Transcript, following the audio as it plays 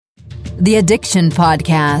The Addiction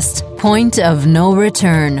Podcast, Point of No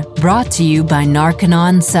Return, brought to you by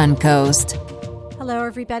Narconon Suncoast. Hello,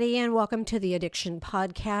 everybody, and welcome to the Addiction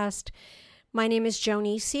Podcast. My name is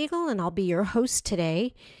Joni Siegel, and I'll be your host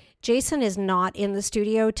today. Jason is not in the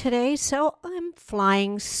studio today, so I'm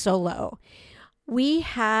flying solo. We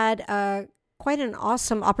had quite an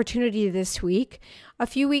awesome opportunity this week. A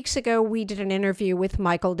few weeks ago, we did an interview with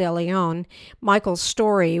Michael DeLeon. Michael's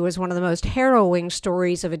story was one of the most harrowing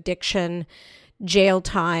stories of addiction, jail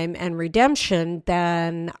time, and redemption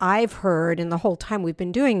than I've heard in the whole time we've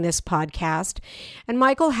been doing this podcast. And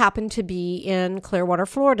Michael happened to be in Clearwater,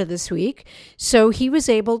 Florida this week, so he was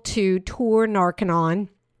able to tour Narconon,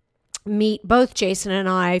 meet both Jason and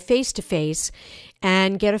I face to face,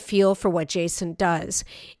 and get a feel for what Jason does.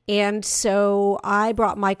 And so I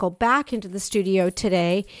brought Michael back into the studio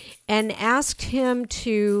today and asked him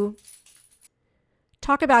to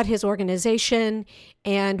talk about his organization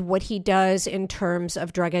and what he does in terms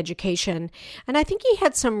of drug education. And I think he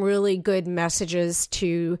had some really good messages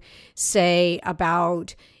to say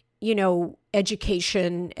about,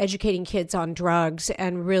 educating kids on drugs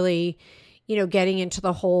and really getting into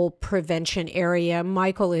the whole prevention area.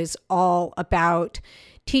 Michael is all about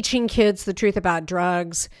teaching kids the truth about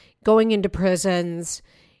drugs, going into prisons,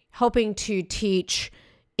 helping to teach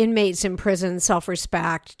inmates in prison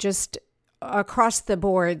self-respect. Just across the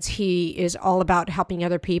boards, he is all about helping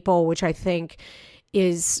other people, which I think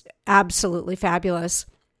is absolutely fabulous.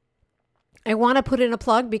 I want to put in a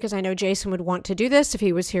plug because I know Jason would want to do this if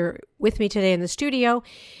he was here with me today in the studio,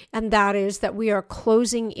 and that is that we are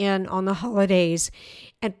closing in on the holidays.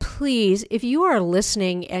 And please, if you are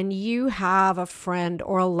listening and you have a friend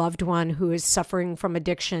or a loved one who is suffering from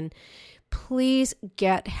addiction, please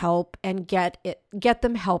get help and get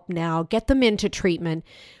them help now. Get them into treatment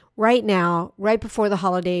right now, right before the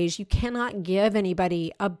holidays. You cannot give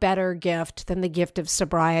anybody a better gift than the gift of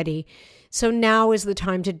sobriety. So now is the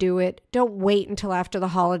time to do it. Don't wait until after the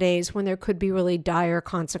holidays when there could be really dire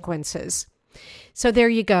consequences. So there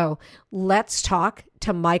you go. Let's talk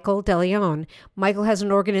to Michael DeLeon. Michael has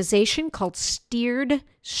an organization called Steered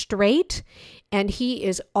Straight, and he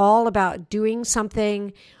is all about doing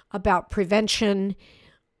something about prevention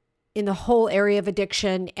in the whole area of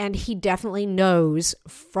addiction, and he definitely knows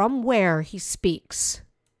from where he speaks.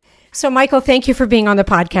 So Michael, thank you for being on the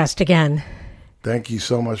podcast again. Thank you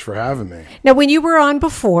so much for having me. Now, when you were on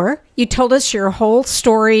before, you told us your whole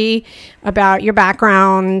story about your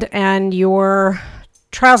background and your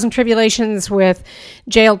trials and tribulations with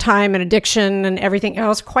jail time and addiction and everything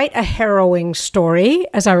else. Quite a harrowing story,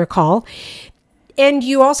 as I recall. And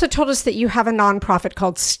you also told us that you have a nonprofit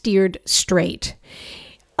called Steered Straight.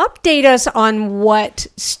 Update us on what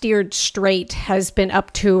Steered Straight has been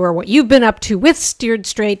up to, or what you've been up to with Steered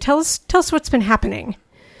Straight. Tell us what's been happening.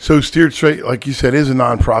 So Steered Straight, like you said, is a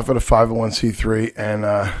nonprofit, a 501c3, and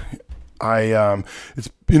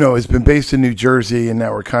it's been based in New Jersey, and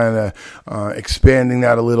now we're kind of expanding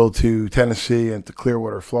that a little to Tennessee and to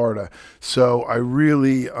Clearwater, Florida. So I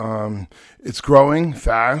really, it's growing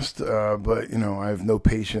fast, but I have no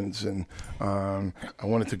patience, and I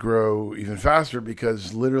want it to grow even faster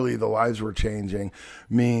because literally the lives we're changing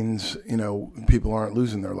means people aren't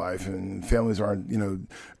losing their life and families aren't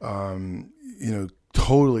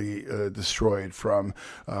totally destroyed from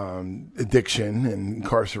addiction and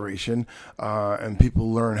incarceration, and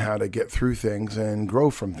people learn how to get through things and grow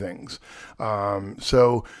from things.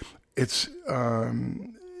 So it's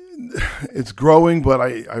growing, but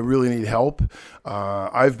I really need help.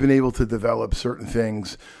 I've been able to develop certain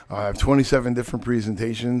things. I have 27 different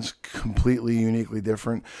presentations, completely uniquely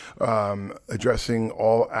different, addressing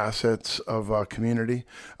all assets of community.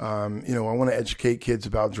 I want to educate kids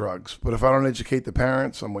about drugs, but if I don't educate the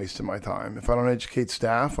parents, I'm wasting my time. If I don't educate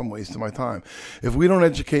staff, I'm wasting my time. If we don't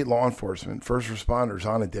educate law enforcement, first responders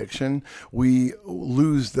on addiction, we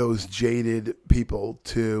lose those jaded people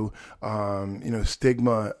to,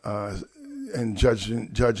 stigma, and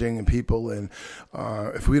judging and people. And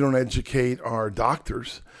if we don't educate our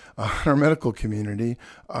doctors, our medical community,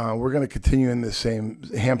 we're going to continue in the same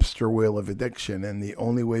hamster wheel of addiction. And the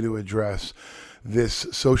only way to address this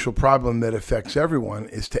social problem that affects everyone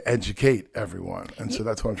is to educate everyone. And so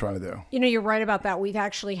that's what I'm trying to do. You're right about that. We've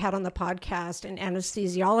actually had on the podcast an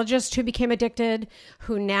anesthesiologist who became addicted,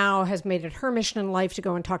 who now has made it her mission in life to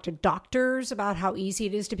go and talk to doctors about how easy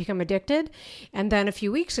it is to become addicted. And then a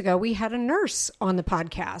few weeks ago, we had a nurse on the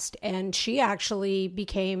podcast, and she actually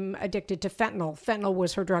became addicted to fentanyl. Fentanyl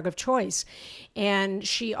was her drug of choice. And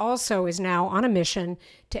she also is now on a mission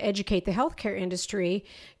to educate the healthcare industry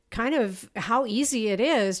kind of how easy it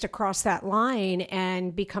is to cross that line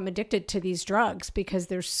and become addicted to these drugs because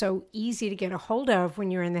they're so easy to get a hold of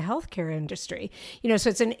when you're in the healthcare industry. So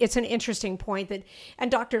it's an interesting point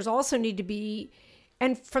and doctors also need to be.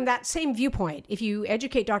 And from that same viewpoint, if you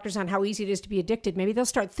educate doctors on how easy it is to be addicted, maybe they'll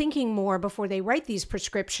start thinking more before they write these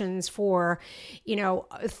prescriptions for,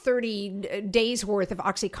 30 days worth of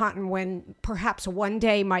OxyContin when perhaps one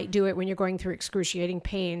day might do it when you're going through excruciating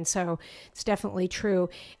pain. So it's definitely true.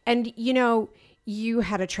 And, you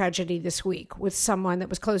had a tragedy this week with someone that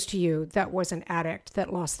was close to you that was an addict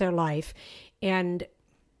that lost their life. And,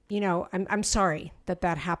 I'm sorry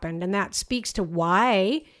that happened. And that speaks to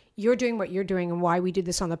why you're doing what you're doing and why we do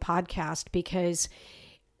this on the podcast, because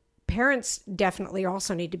parents definitely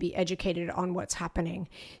also need to be educated on what's happening.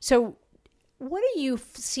 So what are you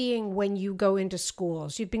seeing when you go into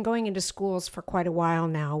schools? You've been going into schools for quite a while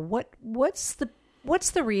now. What's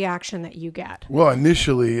the reaction that you get? Well,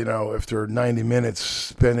 initially, after 90 minutes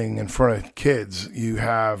spending in front of kids, you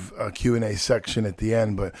have a Q&A section at the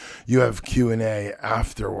end, but you have Q&A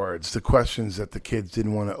afterwards. The questions that the kids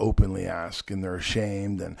didn't want to openly ask, and they're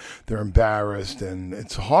ashamed and they're embarrassed, and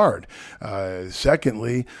it's hard.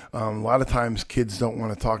 Secondly, a lot of times kids don't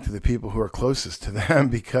want to talk to the people who are closest to them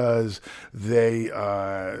because they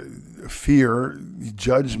fear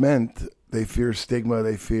judgment. They fear stigma.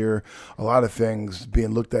 They fear a lot of things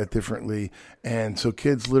being looked at differently. And so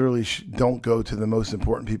kids literally don't go to the most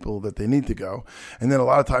important people that they need to go. And then a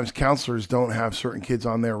lot of times counselors don't have certain kids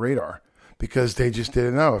on their radar because they just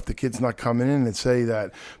didn't know. If the kid's not coming in and say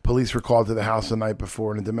that police were called to the house the night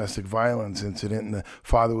before in a domestic violence incident and the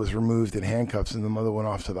father was removed in handcuffs and the mother went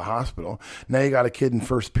off to the hospital. Now you got a kid in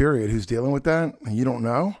first period who's dealing with that and you don't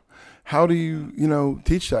know. How do you,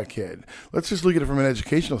 teach that kid? Let's just look at it from an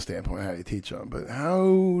educational standpoint, how you teach them. But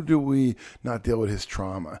how do we not deal with his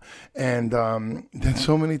trauma? And then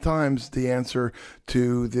so many times the answer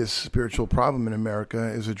to this spiritual problem in America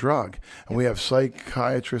is a drug. And we have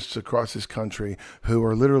psychiatrists across this country who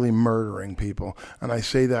are literally murdering people. And I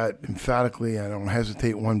say that emphatically. I don't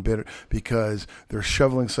hesitate one bit because they're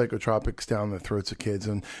shoveling psychotropics down the throats of kids.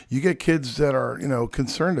 And you get kids that are,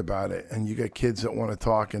 concerned about it. And you get kids that want to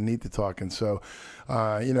talk and need to talk. And so,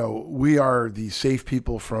 we are the safe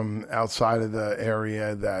people from outside of the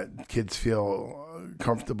area that kids feel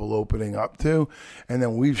comfortable opening up to. And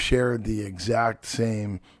then we've shared the exact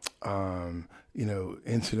same,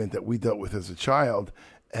 incident that we dealt with as a child.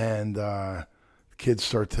 And kids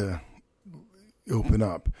start to open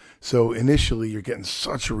up. So initially you're getting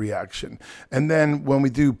such a reaction. And then when we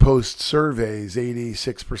do post surveys,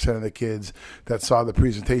 86% of the kids that saw the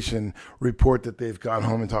presentation report that they've gone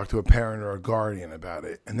home and talked to a parent or a guardian about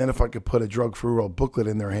it. And then if I could put a drug-free world booklet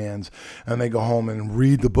in their hands and they go home and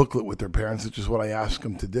read the booklet with their parents, which is what I ask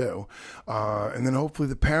them to do. And then hopefully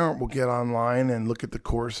the parent will get online and look at the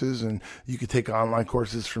courses, and you could take online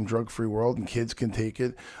courses from Drug-Free World and kids can take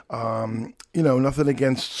it. Nothing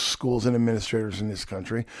against schools and administrators in this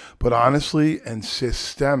country, but honestly and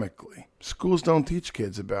systemically, schools don't teach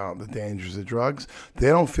kids about the dangers of drugs. They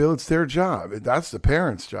don't feel it's their job. That's the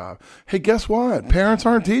parents' job. Hey, guess what? Parents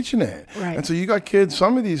aren't teaching it. Right. And so you got kids,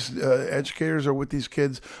 some of these educators are with these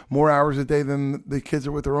kids more hours a day than the kids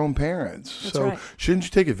are with their own parents. That's so right. Shouldn't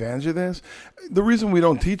you take advantage of this? The reason we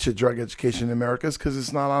don't teach a drug education in America is because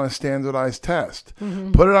it's not on a standardized test.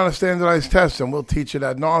 Mm-hmm. Put it on a standardized test and we'll teach it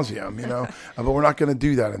ad nauseum, but we're not going to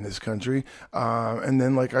do that in this country. And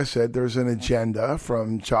then, like I said, there's an agenda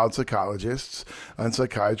from child psychologists and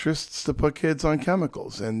psychiatrists to put kids on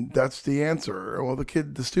chemicals, and that's the answer. Well,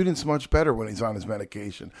 the student's much better when he's on his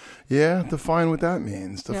medication. Yeah, define what that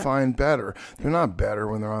means. Define better. They're not better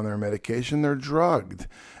when they're on their medication. They're drugged.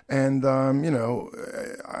 And,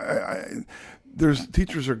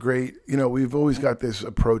 teachers are great. We've always got this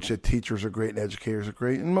approach that teachers are great and educators are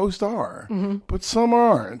great, and most are, but some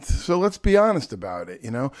aren't. So let's be honest about it.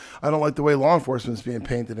 I don't like the way law enforcement is being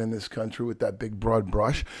painted in this country with that big broad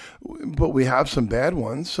brush, but we have some bad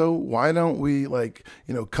ones. So why don't we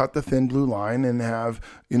cut the thin blue line and have,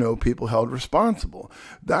 people held responsible?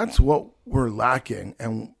 That's what we're lacking.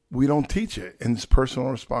 And we don't teach it, and it's personal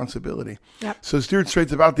responsibility. Yep. So steered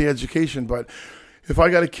straight's about the education, but if I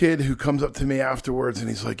got a kid who comes up to me afterwards and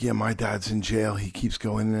he's like, yeah, my dad's in jail, he keeps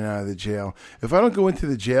going in and out of the jail. If I don't go into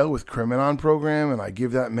the jail with Criminon program and I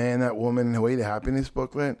give that man, that woman, a way to happiness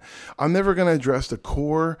booklet, I'm never going to address the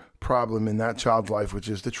core problem in that child's life, which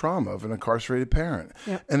is the trauma of an incarcerated parent.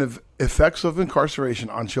 Yep. And the effects of incarceration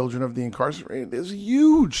on children of the incarcerated, there's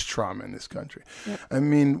huge trauma in this country. Yep. I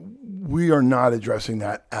mean, we are not addressing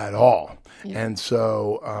that at all. Yep. And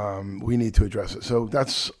so we need to address it. So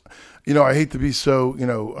that's I hate to be so,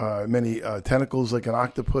 many tentacles like an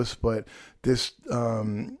octopus, but this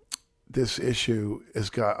issue has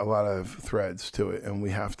got a lot of threads to it, and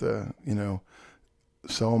we have to,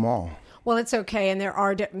 sew them all. Well, it's okay. And there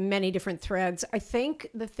are many different threads. I think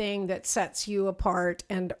the thing that sets you apart,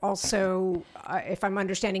 and also, if I'm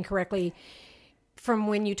understanding correctly, from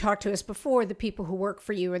when you talked to us before, the people who work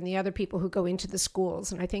for you and the other people who go into the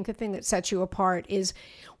schools. And I think the thing that sets you apart is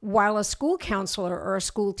while a school counselor or a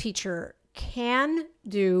school teacher can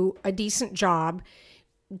do a decent job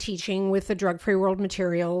teaching with the drug-free world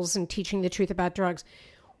materials and teaching the truth about drugs,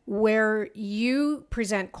 where you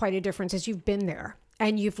present quite a difference is you've been there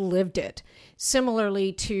and you've lived it.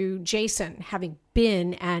 Similarly to Jason, having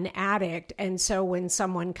been an addict. And so when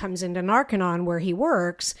someone comes into Narconon where he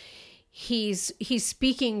works, he's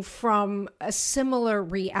speaking from a similar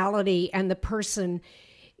reality, and the person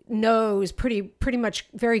knows pretty much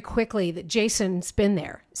very quickly that Jason's been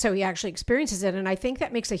there. So he actually experiences it. And I think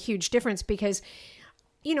that makes a huge difference because,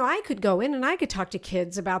 I could go in and I could talk to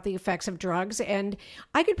kids about the effects of drugs, and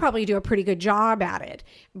I could probably do a pretty good job at it.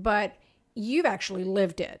 But you've actually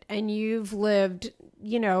lived it, and you've lived,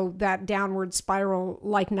 that downward spiral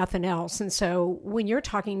like nothing else. And so when you're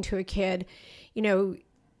talking to a kid,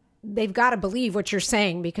 they've got to believe what you're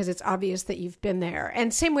saying because it's obvious that you've been there.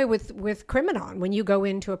 And same way with Criminon. When you go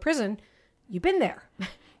into a prison, you've been there.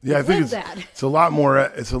 Yeah, I think it's a lot more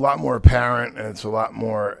apparent, and it's a lot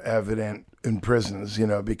more evident in prisons,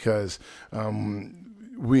 because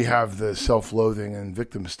we have the self-loathing and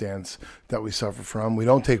victim stance that we suffer from. We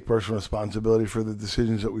don't take personal responsibility for the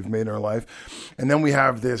decisions that we've made in our life. And then we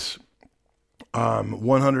have this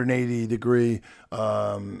 180-degree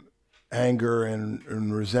anger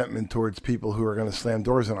and resentment towards people who are going to slam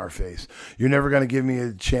doors in our face. You're never going to give me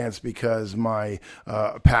a chance because my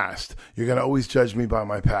past. You're going to always judge me by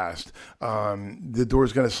my past. The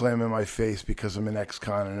door's going to slam in my face because I'm an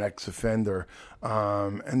ex-con, an ex-offender.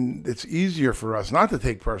 And it's easier for us not to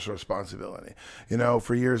take personal responsibility.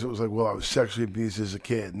 For years it was like, well, I was sexually abused as a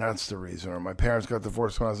kid, and that's the reason. Or my parents got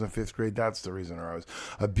divorced when I was in 5th grade, that's the reason. Or I was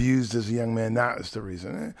abused as a young man, that is the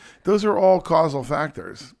reason. Those are all causal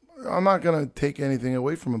factors. I'm not going to take anything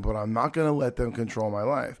away from them, but I'm not going to let them control my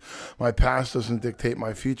life. My past doesn't dictate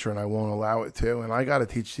my future, and I won't allow it to. And I got to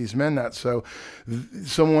teach these men that. So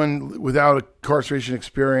someone without incarceration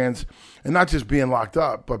experience, and not just being locked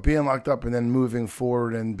up, but being locked up and then moving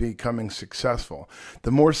forward and becoming successful.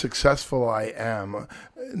 The more successful I am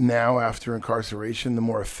now after incarceration, the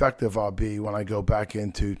more effective I'll be when I go back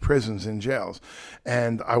into prisons and jails.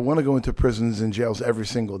 And I want to go into prisons and jails every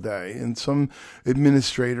single day. And some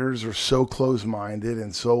administrators are so close-minded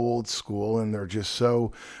and so old school, and they're just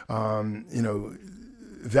so,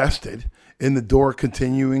 vested in the door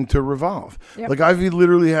continuing to revolve. Yep. Like I've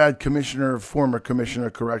literally had former commissioner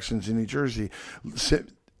of corrections in New Jersey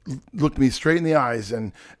look me straight in the eyes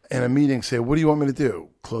and in a meeting say, "What do you want me to do?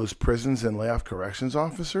 Close prisons and lay off corrections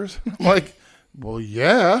officers?" I'm like, well,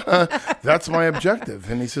 yeah, that's my objective.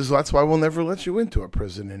 And he says, well, that's why we'll never let you into a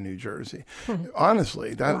prison in New Jersey.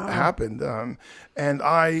 Honestly, that happened. And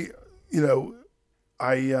I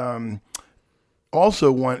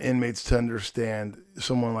also want inmates to understand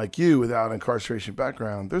someone like you without incarceration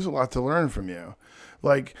background. There's a lot to learn from you.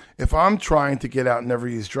 Like if I'm trying to get out and never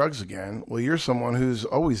use drugs again, well, you're someone who's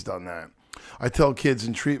always done that. I tell kids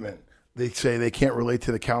in treatment, they say they can't relate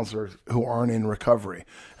to the counselors who aren't in recovery.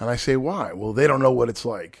 And I say, why? Well, they don't know what it's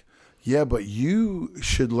like. Yeah, but you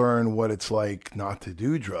should learn what it's like not to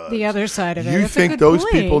do drugs. The other side of it. You think those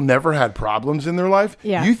people never had problems in their life?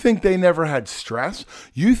 Yeah. You think they never had stress?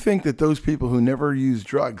 You think that those people who never used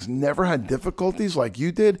drugs never had difficulties like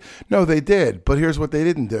you did? No, they did. But here's what they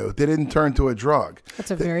didn't do. They didn't turn to a drug. That's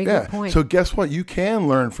a very good point. So guess what? You can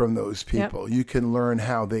learn from those people. Yep. You can learn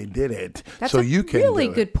how they did it. That's you can really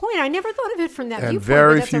good point. I never thought of it from that viewpoint.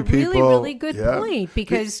 Very but that's few a really, people, really good point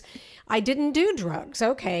because I didn't do drugs.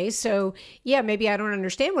 Okay. So yeah, maybe I don't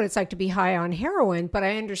understand what it's like to be high on heroin, but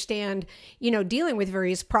I understand, dealing with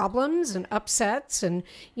various problems and upsets and,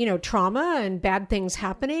 trauma and bad things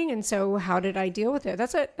happening. And so how did I deal with it?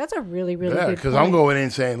 That's a really, really good point. Because I'm going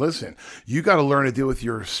in saying, listen, you got to learn to deal with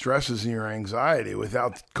your stresses and your anxiety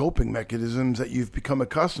without coping mechanisms that you've become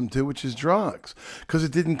accustomed to, which is drugs, because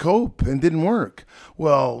it didn't cope and didn't work.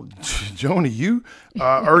 Well, Joni, you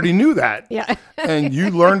already knew that. Yeah. And you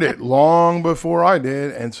learned it long before I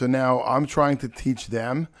did. And so now I'm trying to teach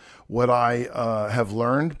them what I have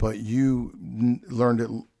learned, but you learned it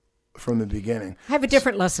from the beginning. I have a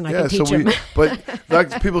different lesson I can teach them. But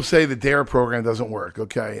like people say the DARE program doesn't work.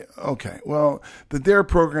 Okay. Well, the DARE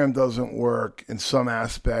program doesn't work in some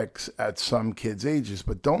aspects at some kids' ages,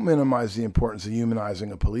 but don't minimize the importance of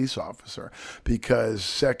humanizing a police officer, because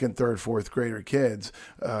second, third, fourth grader kids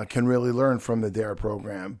can really learn from the DARE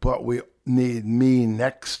program. But we need me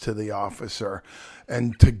next to the officer,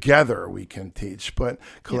 and together we can teach. But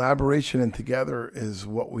collaboration and together is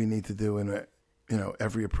what we need to do in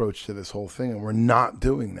every approach to this whole thing, and we're not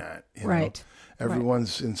doing that. Right.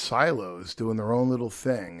 Everyone's in silos doing their own little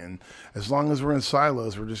thing, and as long as we're in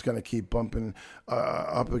silos, we're just going to keep bumping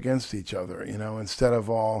up against each other, instead of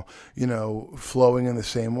all flowing in the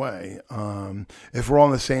same way. If we're on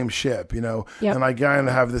the same ship, and I kind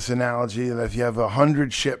of have this analogy that if you have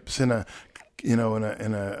 100 ships in a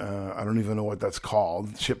I don't even know what that's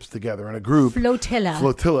called, ships together in a group,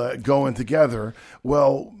 flotilla going together.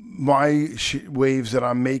 Well, my waves that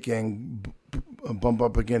I'm making bump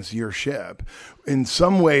up against your ship. In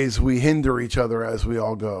some ways, we hinder each other as we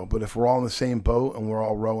all go. But if we're all in the same boat and we're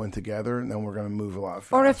all rowing together, then we're going to move a lot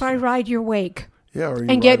faster. Or if I ride your wake. Yeah,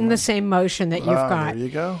 and get in the same motion that you've got. There you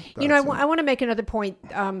go. I want to make another point,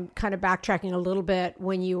 kind of backtracking a little bit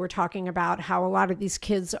when you were talking about how a lot of these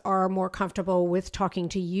kids are more comfortable with talking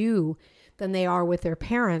to you than they are with their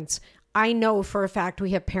parents. I know for a fact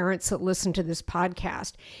we have parents that listen to this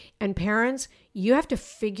podcast. And parents, you have to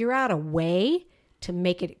figure out a way to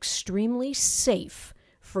make it extremely safe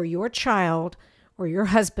for your child or your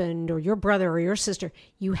husband or your brother or your sister.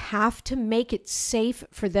 You have to make it safe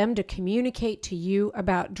for them to communicate to you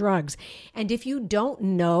about drugs. And if you don't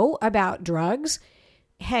know about drugs,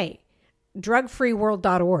 hey,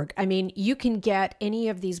 drugfreeworld.org. I mean, you can get any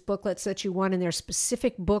of these booklets that you want, and they're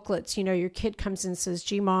specific booklets. Your kid comes in and says,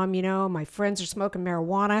 gee, Mom, my friends are smoking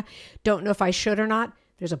marijuana. Don't know if I should or not.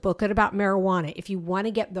 There's a booklet about marijuana. If you want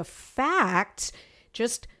to get the facts,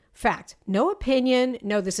 just facts. No opinion.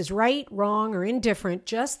 No, this is right, wrong, or indifferent.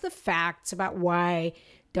 Just the facts about why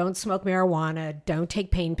don't smoke marijuana, don't take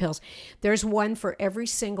pain pills. There's one for every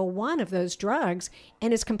single one of those drugs,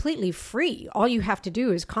 and it's completely free. All you have to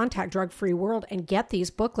do is contact Drug Free World and get these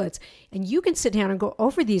booklets, and you can sit down and go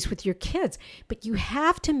over these with your kids. But you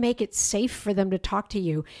have to make it safe for them to talk to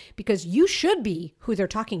you, because you should be who they're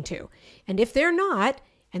talking to. And if they're not,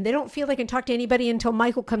 and they don't feel they can talk to anybody until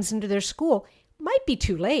Michael comes into their school, might be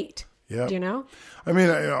too late. Yeah. Do you know? I mean,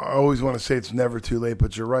 I always want to say it's never too late,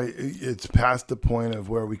 but you're right. It's past the point of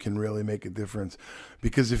where we can really make a difference.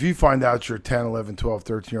 Because if you find out your 10, 11, 12,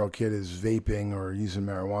 13-year-old kid is vaping or using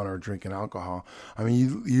marijuana or drinking alcohol, I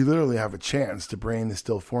mean, you literally have a chance. The brain is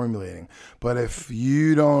still formulating. But if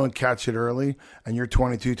you don't catch it early and your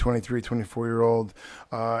 22, 23, 24-year-old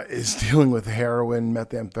is dealing with heroin,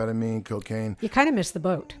 methamphetamine, cocaine, you kind of miss the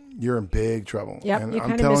boat. You're in big trouble. Yep, and you I'm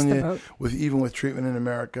kind of miss telling the boat. Even with treatment in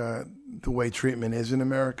America, the way treatment is in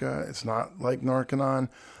America, it's not like Narconon.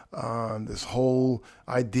 This whole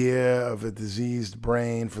idea of a diseased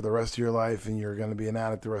brain for the rest of your life, and you're going to be an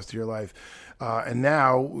addict the rest of your life. And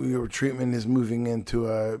now your treatment is moving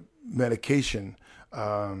into a medication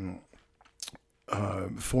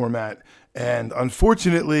format. And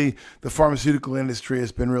unfortunately, the pharmaceutical industry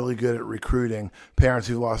has been really good at recruiting parents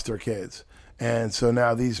who lost their kids. And so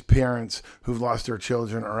now these parents who've lost their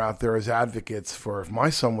children are out there as advocates for, if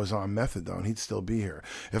my son was on methadone, he'd still be here.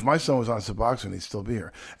 If my son was on Suboxone, he'd still be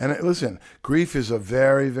here. And listen, grief is a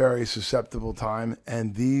very, very susceptible time.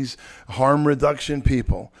 And these harm reduction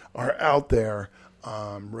people are out there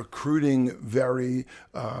recruiting very,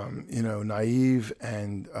 naive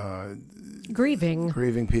and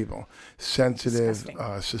grieving people, sensitive,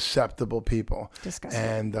 susceptible people. Disgusting.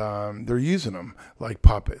 And they're using them like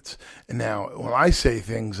puppets. And now, when I say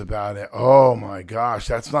things about it, oh my gosh,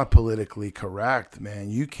 that's not politically correct,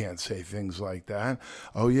 man. You can't say things like that.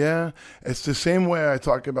 Oh yeah, it's the same way I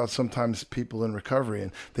talk about sometimes people in recovery,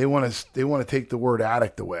 and they want to take the word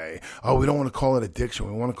addict away. Oh, we don't want to call it addiction.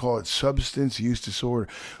 We want to call it substance use disorder.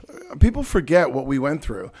 People forget what we went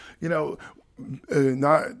through.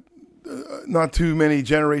 Not too many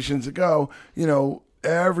generations ago,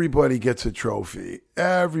 everybody gets a trophy.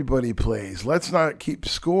 Everybody plays. Let's not keep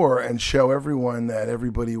score and show everyone that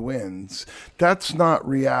everybody wins. That's not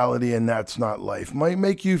reality, and that's not life. Might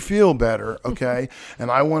make you feel better, okay? And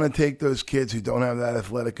I want to take those kids who don't have that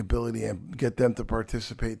athletic ability and get them to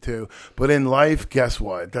participate too. But in life, guess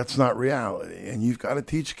what? That's not reality. And you've got to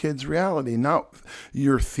teach kids reality, not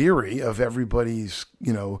your theory of everybody's,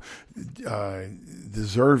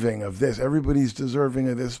 deserving of this. Everybody's deserving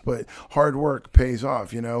of this, but hard work pays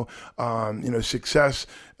off, success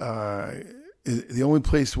the only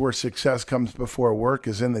place where success comes before work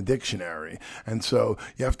is in the dictionary. And so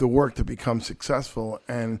you have to work to become successful.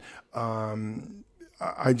 And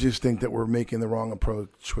I just think that we're making the wrong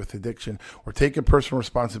approach with addiction. We're taking personal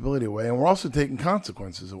responsibility away, and we're also taking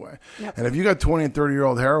consequences away. Yep. And if you got 20 and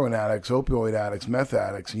 30-year-old heroin addicts, opioid addicts, meth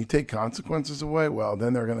addicts, and you take consequences away, well,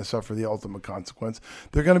 then they're going to suffer the ultimate consequence.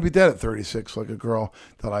 They're going to be dead at 36, like a girl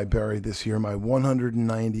that I buried this year, my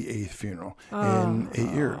 198th funeral in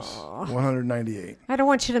 8 years. 198. I don't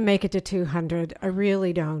want you to make it to 200. I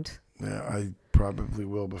really don't. Yeah, I probably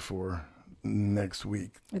will before next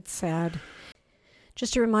week. It's sad.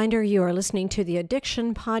 Just a reminder, you are listening to the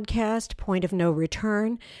Addiction Podcast, Point of No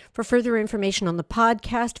Return. For further information on the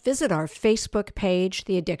podcast, visit our Facebook page,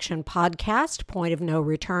 The Addiction Podcast, Point of No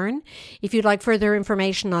Return. If you'd like further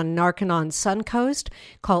information on Narconon Suncoast,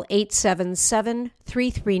 call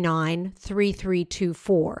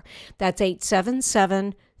 877-339-3324. That's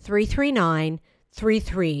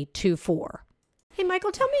 877-339-3324. Hey,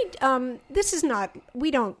 Michael, tell me,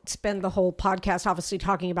 we don't spend the whole podcast obviously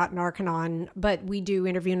talking about Narconon, but we do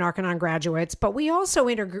interview Narconon graduates, but we also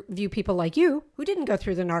interview people like you who didn't go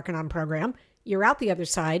through the Narconon program. You're out the other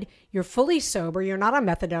side. You're fully sober. You're not on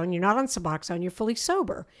methadone. You're not on Suboxone. You're fully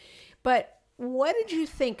sober. But what did you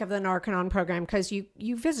think of the Narconon program? Because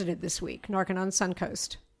you visited this week, Narconon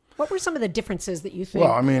Suncoast. What were some of the differences that you think?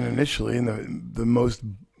 Well, I mean, initially, the most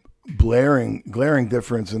glaring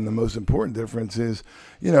difference and the most important difference is,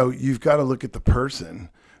 you've got to look at the person,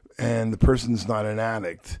 and the person's not an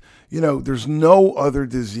addict. There's no other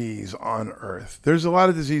disease on earth. There's a lot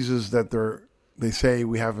of diseases that they say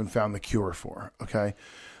we haven't found the cure for. Okay,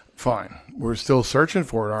 fine. We're still searching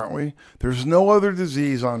for it, aren't we? There's no other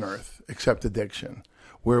disease on earth except addiction,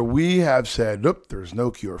 where we have said, nope, there's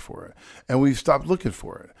no cure for it. And we've stopped looking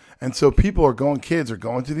for it. And so kids are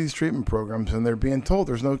going to these treatment programs, and they're being told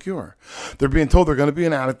there's no cure. They're being told they're going to be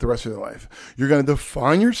an addict the rest of their life. You're going to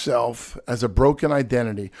define yourself as a broken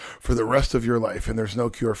identity for the rest of your life, and there's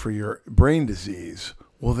no cure for your brain disease.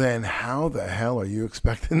 Well, then how the hell are you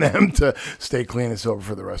expecting them to stay clean and sober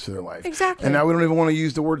for the rest of their life? Exactly. And now we don't even want to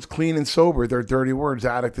use the words clean and sober. They're dirty words.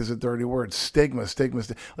 Addict is a dirty word. Stigma.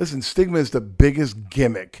 Listen, stigma is the biggest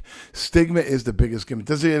gimmick. Stigma is the biggest gimmick.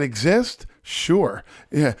 Does it exist? Sure.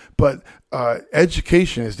 Yeah. But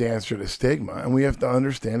education is the answer to stigma, and we have to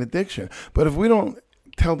understand addiction. But if we don't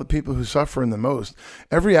tell the people who suffer the most,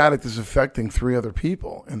 every addict is affecting 3 other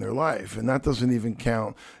people in their life, and that doesn't even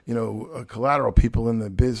count, collateral people in the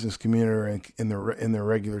business community or in their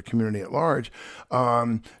regular community at large.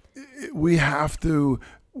 We have to,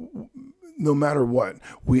 no matter what,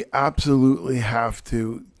 we absolutely have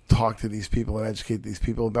to talk to these people and educate these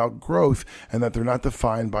people about growth, and that they're not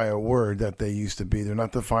defined by a word that they used to be. They're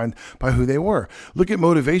not defined by who they were. Look at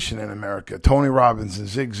motivation in America. Tony Robbins and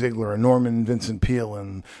Zig Ziglar and Norman Vincent Peale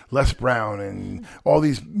and Les Brown and all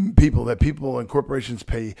these people that people and corporations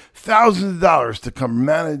pay thousands of dollars to come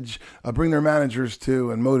bring their managers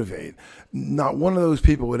to and motivate. Not one of those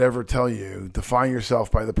people would ever tell you, define yourself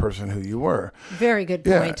by the person who you were. Very good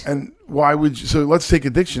point. Yeah, and why would you? So let's take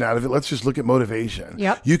addiction out of it. Let's just look at motivation.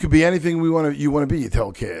 Yep. You could be anything you want to be, you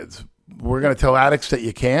tell kids. We're going to tell addicts that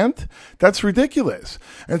you can't? That's ridiculous.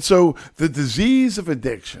 And so the disease of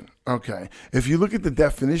addiction, okay, if you look at the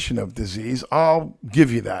definition of disease, I'll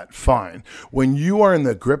give you that. Fine. When you are in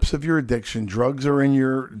the grips of your addiction, drugs are in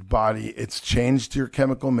your body, it's changed your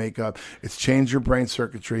chemical makeup, it's changed your brain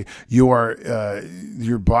circuitry, your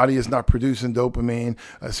body is not producing dopamine,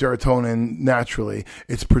 serotonin naturally,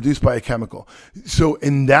 it's produced by a chemical. So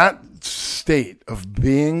in that state of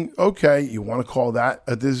being, okay, you want to call that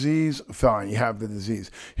a disease, fine, you have the disease.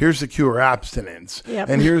 Here's the cure, abstinence. Yep.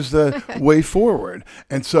 And here's the way forward.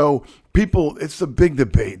 And so people, it's a big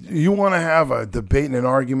debate. You want to have a debate and an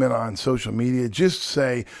argument on social media, just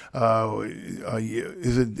say,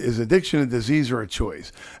 is addiction a disease or a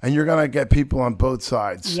choice? And you're going to get people on both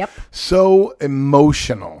sides. Yep. So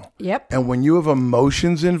emotional. Yep. And when you have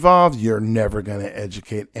emotions involved, you're never going to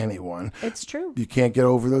educate anyone. It's true. You can't get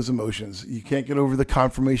over those emotions. You can't get over the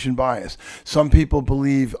confirmation bias. Some people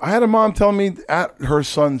believe, I had a mom tell me at her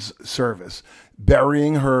son's service,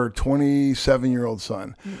 burying her 27-year-old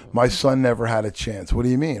son. My son never had a chance. What do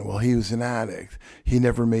you mean? Well, he was an addict. He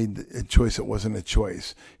never made a choice that wasn't a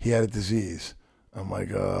choice. He had a disease. I'm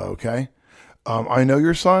like, okay. I know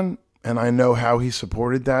your son, and I know how he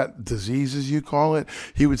supported that disease, as you call it.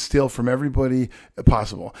 He would steal from everybody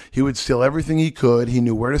possible. He would steal everything he could. He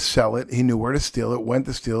knew where to sell it. He knew where to steal it, when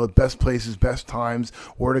to steal it, best places, best times,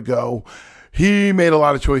 where to go. he made a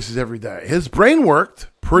lot of choices every day. His brain worked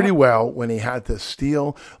pretty well when he had to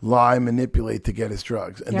steal, lie, manipulate to get his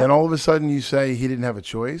drugs. And then all of a sudden you say he didn't have a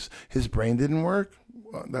choice. His brain didn't work.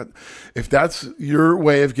 If that's your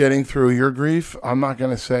way of getting through your grief, I'm not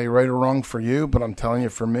going to say right or wrong for you, but I'm telling you,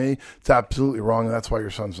 for me, it's absolutely wrong, and that's why your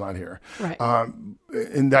son's not here. Right.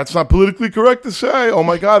 And that's not politically correct to say. Oh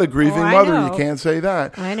my God, a grieving mother, you can't say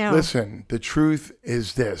that. I know. Listen, the truth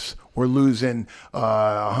is this: we're losing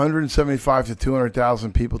 175 to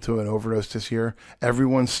 200,000 people to an overdose this year.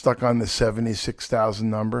 Everyone's stuck on the 76,000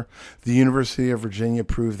 number. The University of Virginia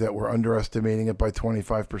proved that we're underestimating it by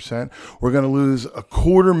 25%. We're going to lose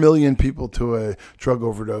 250,000 people to a drug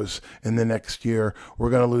overdose in the next year. We're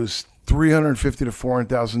going to lose 350 to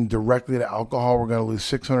 400,000 directly to alcohol. We're going to lose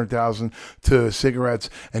 600,000 to cigarettes.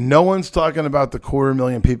 And no one's talking about the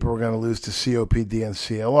 250,000 people we're going to lose to COPD and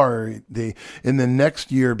CLRD in the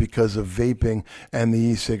next year because of vaping and the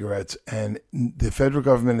e-cigarettes. And the federal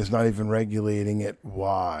government is not even regulating it.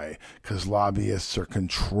 Why? Because lobbyists are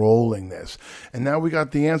controlling this. And now we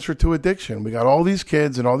got the answer to addiction. We got all these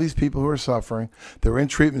kids and all these people who are suffering. They're in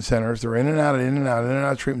treatment centers. They're in and out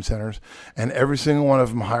of treatment centers. And every single one of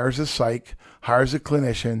them hires a psych, hires a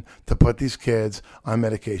clinician to put these kids on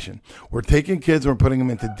medication. We're taking kids and we're putting them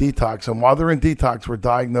into detox, and while they're in detox, we're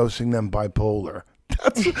diagnosing them bipolar.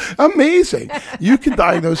 That's amazing. You can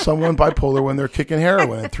diagnose someone bipolar when they're kicking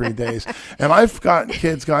heroin in 3 days. And I've got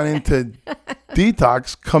kids gone into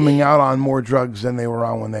detox coming out on more drugs than they were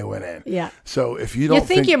on when they went in. Yeah. So if you don't you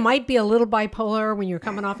think you might be a little bipolar when you're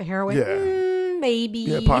coming off of heroin? Yeah. Maybe.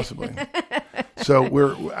 Yeah, possibly. So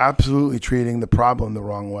we're absolutely treating the problem the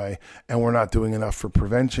wrong way, and we're not doing enough for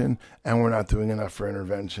prevention, and we're not doing enough for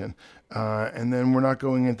intervention. And then we're not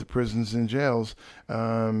going into prisons and jails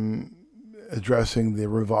addressing the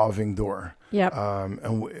revolving door. Yep.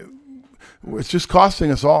 It's just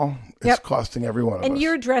costing us all. It's costing every one of us. And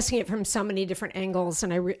you're addressing it from so many different angles,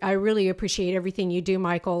 and I really appreciate everything you do,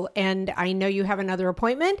 Michael. And I know you have another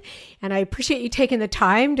appointment, and I appreciate you taking the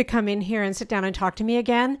time to come in here and sit down and talk to me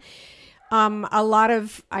again.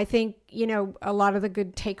 I think, a lot of the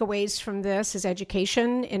good takeaways from this is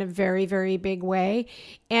education in a very, very big way.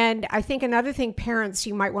 And I think another thing, parents,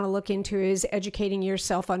 you might want to look into is educating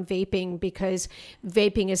yourself on vaping, because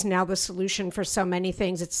vaping is now the solution for so many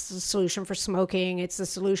things. It's the solution for smoking. It's the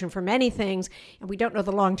solution for many things. And we don't know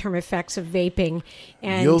the long-term effects of vaping.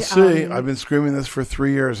 And you'll see. I've been screaming this for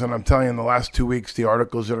 3 years, and I'm telling you, in the last 2 weeks, the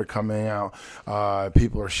articles that are coming out,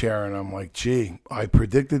 people are sharing. I'm like, gee, I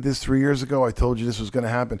predicted this 3 years ago. I told you this was going to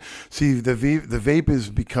happen. See, the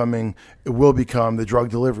vape will become the drug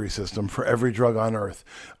delivery system for every drug on earth.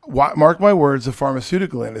 Mark my words, the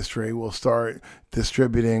pharmaceutical industry will start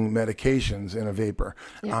distributing medications in a vapor.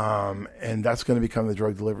 Yeah. And that's going to become the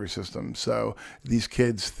drug delivery system. So these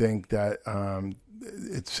kids think that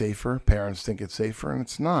it's safer. Parents think it's safer, and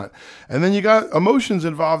it's not. And then you got emotions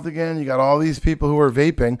involved again. You got all these people who are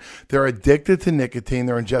vaping. They're addicted to nicotine.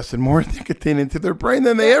 They're ingesting more nicotine into their brain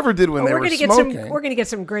than they ever did when they were smoking. We're going to get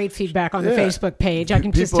some great feedback on the Facebook page. I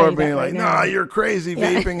can just tell you that. People are being like, nah, you're crazy.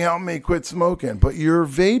 Vaping, help me quit smoking. But you're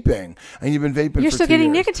vaping, and you've been vaping You're for still 2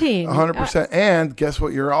 getting years. nicotine. 100%. And guess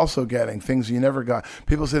what? You're also getting things you never got.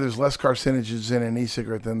 People say there's less carcinogens in an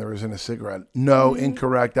e-cigarette than there is in a cigarette. No,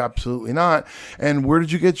 incorrect. Absolutely not. And where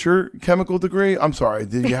did you get your chemical degree? I'm sorry.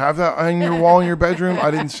 Did you have that on your wall in your bedroom?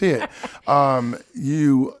 I didn't see it.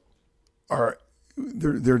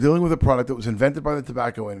 They're dealing with a product that was invented by the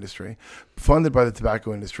tobacco industry, funded by the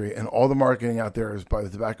tobacco industry, and all the marketing out there is by the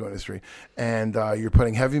tobacco industry. And you're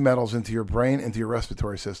putting heavy metals into your brain, into your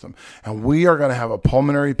respiratory system. And we are going to have a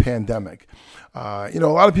pulmonary pandemic. A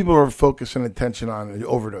lot of people are focusing attention on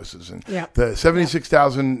overdoses. And the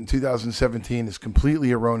 76,000 in 2017 is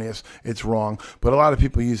completely erroneous. It's wrong. But a lot of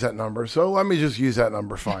people use that number. So let me just use that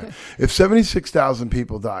number. Fine. If 76,000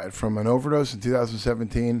 people died from an overdose in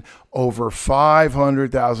 2017, over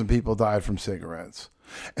 500,000 people died from cigarettes.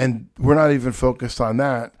 And we're not even focused on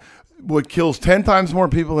that. What kills 10 times more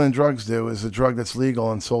people than drugs do is a drug that's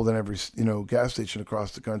legal and sold in every gas station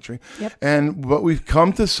across the country. Yep. But we've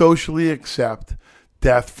come to socially accept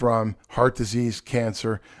death from heart disease,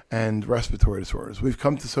 cancer, and respiratory disorders. We've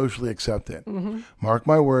come to socially accept it. Mm-hmm. Mark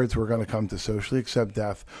my words, we're going to come to socially accept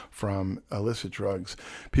death from illicit drugs.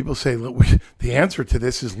 People say, look, the answer to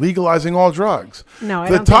this is legalizing all drugs. No, I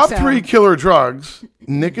don't think so. The top 3 killer drugs,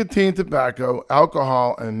 nicotine, tobacco,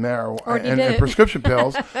 alcohol, and marijuana, and prescription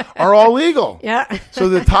pills, are all legal. Yeah. So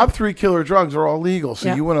the top 3 killer drugs are all legal.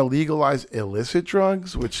 So you want to legalize illicit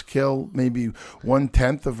drugs, which kill maybe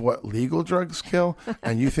 1/10 of what legal drugs kill?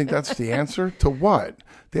 And you think that's the answer to what?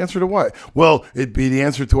 The answer to what? Well, it'd be the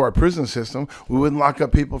answer to our prison system. We wouldn't lock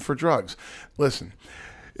up people for drugs. Listen,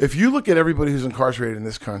 if you look at everybody who's incarcerated in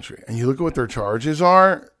this country and you look at what their charges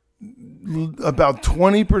are, about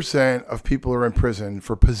 20% of people are in prison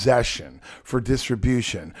for possession, for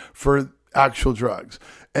distribution, for actual drugs.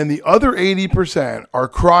 And the other 80% are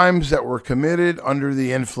crimes that were committed under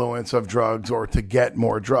the influence of drugs or to get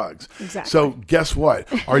more drugs. Exactly. So guess what?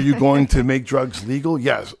 Are you going to make drugs legal?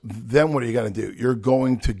 Yes. Then what are you going to do? You're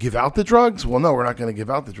going to give out the drugs? Well, no, we're not going to give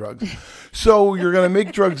out the drugs. So you're going to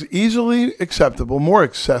make drugs easily acceptable, more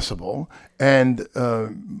accessible, and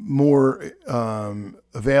more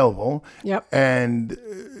available. Yep. And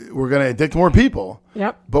we're going to addict more people.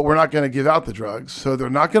 Yep. But we're not going to give out the drugs. So they're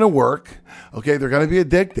not going to work. Okay. They're going to be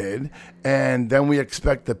addicted. And then we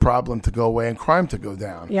expect the problem to go away and crime to go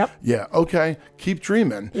down. Yep. Yeah. Okay. Keep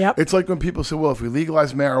dreaming. Yep. It's like when people say, well, if we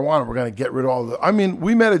legalize marijuana, we're going to get rid of all the. I mean,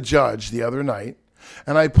 we met a judge the other night.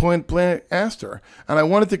 And I point blank asked her, and I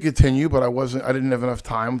wanted to continue, but I didn't have enough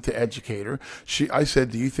time to educate her. I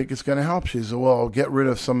said, do you think it's going to help? She said, well, I'll get rid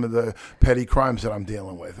of some of the petty crimes that I'm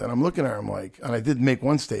dealing with. And I'm looking at her, I'm like, and I did make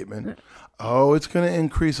one statement. Oh, it's going to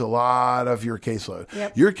increase a lot of your caseload.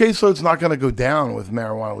 Yep. Your caseload's not going to go down with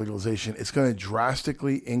marijuana legalization. It's going to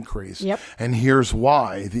drastically increase. Yep. And here's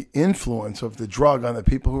why. The influence of the drug on the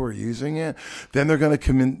people who are using it, then they're going to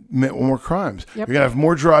commit more crimes. Yep. You're going to have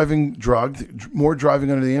more driving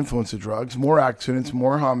under the influence of drugs, more accidents,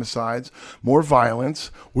 more homicides, more violence.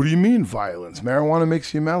 What do you mean violence? Marijuana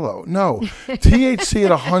makes you mellow. No. THC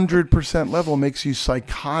at 100% level makes you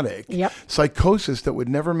psychotic. Yep. Psychosis that would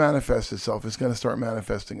never manifest itself is going to start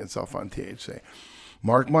manifesting itself on THC.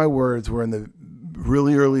 Mark my words, we're in the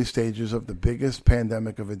really early stages of the biggest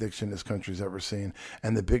pandemic of addiction this country's ever seen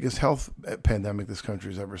and the biggest health pandemic this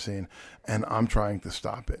country's ever seen, and I'm trying to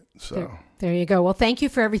stop it. So there you go. Well, thank you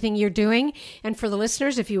for everything you're doing. And for the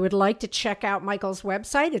listeners, if you would like to check out Michael's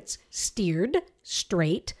website, it's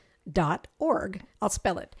steeredstraight.org. I'll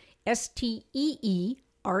spell it.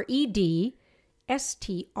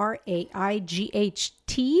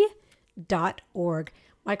 SteeredStraight.org.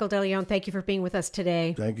 Michael DeLeon, thank you for being with us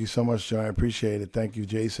today. Thank you so much, John. I appreciate it. Thank you,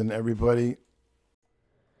 Jason, everybody.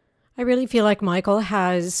 I really feel like Michael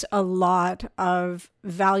has a lot of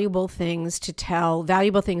valuable things to tell,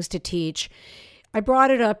 valuable things to teach. I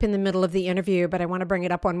brought it up in the middle of the interview, but I want to bring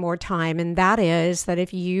it up one more time. And that is that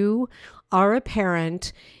if you are a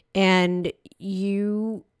parent and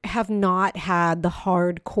you have not had the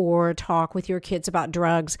hardcore talk with your kids about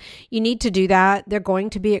drugs, you need to do that. They're going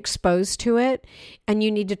to be exposed to it, and you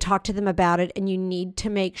need to talk to them about it, and you need to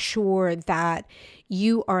make sure that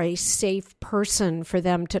you are a safe person for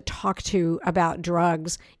them to talk to about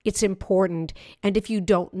drugs. It's important. And if you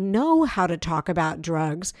don't know how to talk about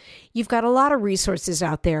drugs, you've got a lot of resources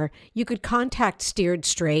out there. You could contact Steered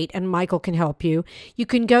Straight and Michael can help you. You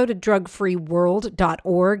can go to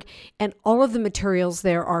drugfreeworld.org and all of the materials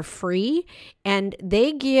there are free, and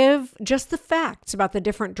they give just the facts about the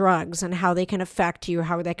different drugs and how they can affect you,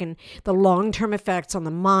 the long-term effects on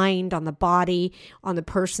the mind, on the body, on the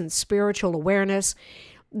person's spiritual awareness.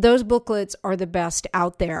 Those booklets are the best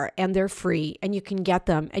out there, and they're free, and you can get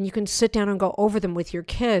them, and you can sit down and go over them with your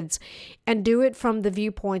kids and do it from the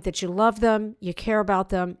viewpoint that you love them, you care about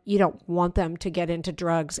them, you don't want them to get into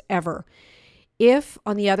drugs ever. If,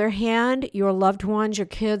 on the other hand, your loved ones, your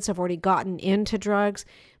kids have already gotten into drugs,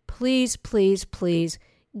 please, please, please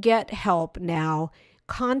get help now.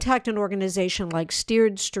 Contact an organization like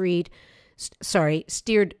Steered Straight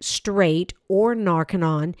or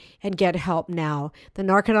Narconon and get help now. The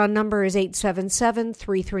Narconon number is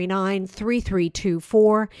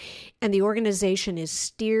 877-339-3324, and the organization is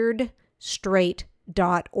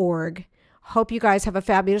steeredstraight.org. Hope you guys have a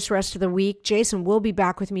fabulous rest of the week. Jason will be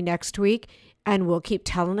back with me next week, and we'll keep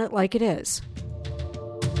telling it like it is.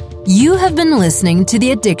 You have been listening to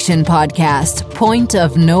the Addiction Podcast, Point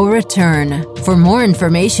of No Return. For more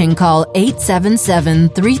information, call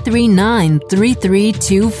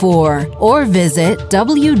 877-339-3324 or visit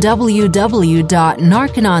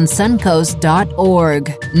www.narcanonsuncoast.org.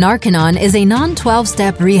 Narcanon is a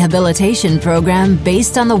non-12-step rehabilitation program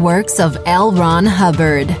based on the works of L. Ron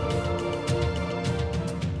Hubbard.